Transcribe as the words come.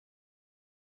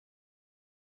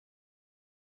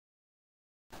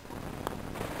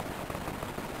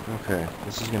Okay,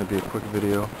 this is going to be a quick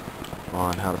video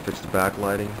on how to fix the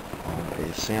backlighting on a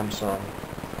Samsung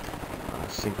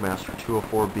SyncMaster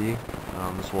 204B.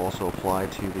 This will also apply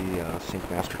to the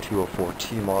SyncMaster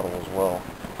 204T model as well.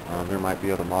 There might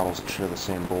be other models that share the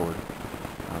same board.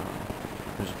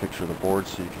 Here's a picture of the board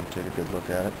so you can take a good look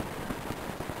at it.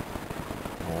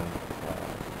 And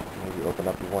maybe open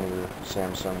up one of your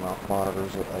Samsung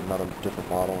monitors, another different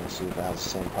model, and see if it has the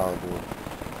same power board.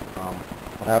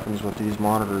 What happens with these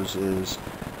monitors is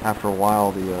after a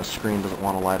while the screen doesn't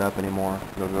want to light up anymore.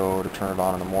 You'll go to turn it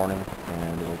on in the morning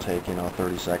and it'll take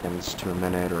 30 seconds to a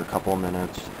minute or a couple of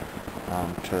minutes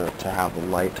to have the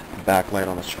light, backlight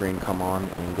on the screen come on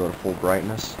and go to full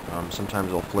brightness. Sometimes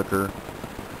it'll flicker.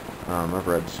 I've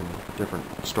read some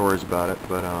different stories about it,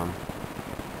 but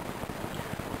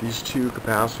these two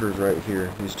capacitors right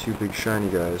here, these two big shiny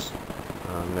guys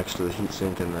next to the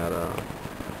heatsink and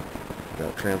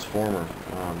that transformer,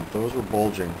 those were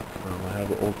bulging. I have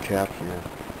the old cap here,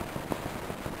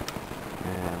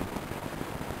 and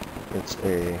it's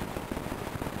a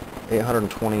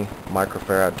 820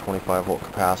 microfarad 25 volt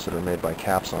capacitor made by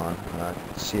Capson,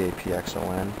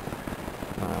 CAPXON.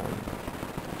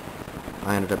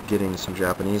 I ended up getting some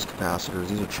Japanese capacitors.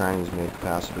 These are Chinese made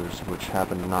capacitors which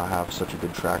happen to not have such a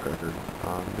good track record.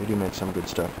 They do make some good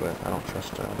stuff, but I don't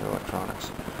trust their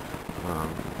electronics.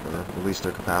 Or at least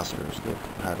their capacitors. They've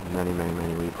had many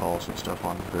recalls and stuff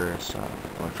on various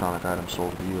electronic items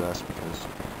sold in the U.S. because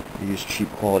they use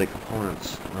cheap quality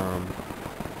components.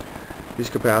 These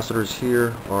capacitors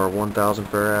here are 1,000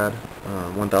 farad,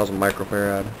 1,000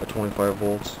 microfarad at 25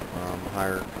 volts,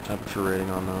 higher temperature rating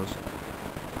on those.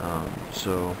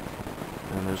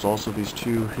 And there's also these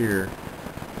two here.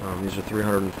 These are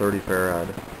 330 farad,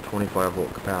 25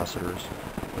 volt capacitors,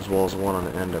 as well as one on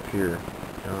the end up here.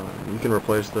 You can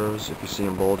replace those if you see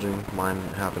them bulging. Mine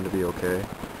happened to be okay,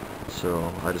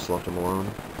 so I just left them alone.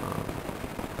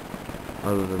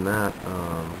 Other than that,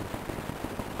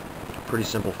 pretty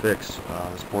simple fix.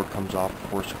 This board comes off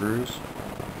with 4 screws.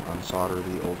 Unsolder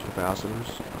the old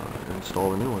capacitors and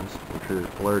install the new ones if your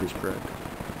polarity is correct.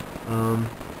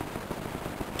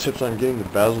 Tips on getting the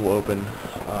bezel open.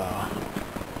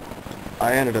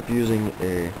 I ended up using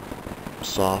a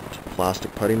soft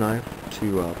plastic putty knife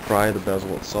to pry the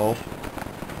bezel itself.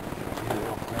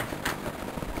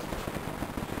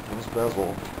 And this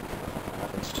bezel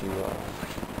happens to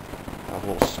have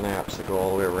little snaps that go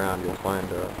all the way around. You'll find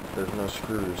there's no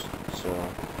screws, so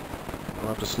I'll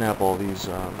have to snap all these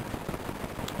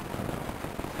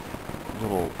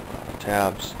little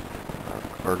tabs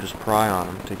or just pry on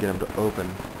them to get them to open,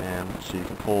 and so you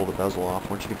can pull the bezel off.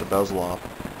 Once you get the bezel off,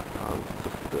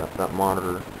 that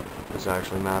monitor is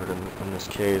actually mounted in this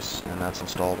case, and that's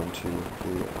installed into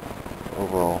the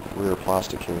overall rear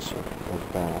plastic case of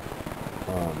the panel.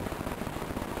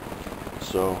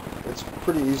 So it's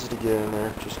pretty easy to get in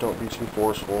there. Just don't be too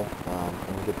forceful,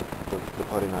 and get the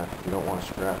putty knife if you don't want to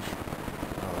scratch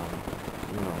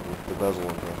the bezel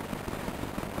of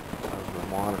the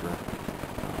monitor.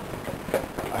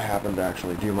 I happen to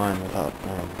actually do mine without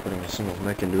putting a single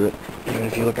nick into it, even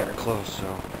if you look at it close,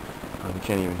 so you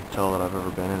can't even tell that I've ever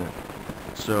been in it.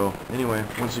 So anyway,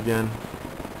 once again,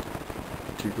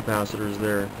 2 capacitors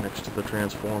there next to the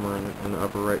transformer in the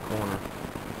upper right corner.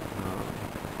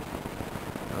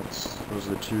 Those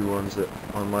are the 2 ones that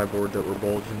on my board that were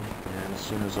bulging, and as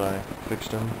soon as I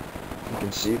fixed them, you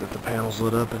can see that the panel's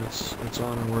lit up and it's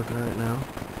on and working right now.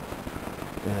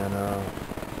 And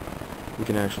you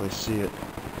can actually see it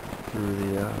through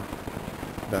the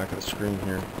back of the screen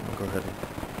here. I'll go ahead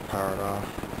and power it off.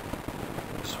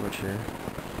 Switch here.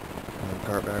 And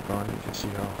power it back on. You can see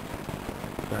how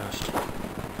fast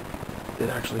it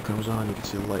actually comes on. You can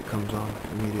see the light comes on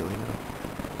immediately now.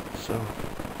 So,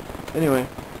 anyway,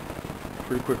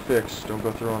 pretty quick fix. Don't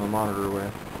go throwing the monitor away.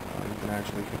 You can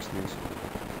actually fix these.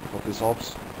 Hope this helps.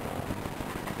 If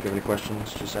you have any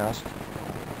questions, just ask.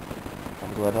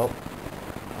 I'm glad to help.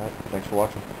 Alright, thanks for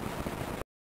watching.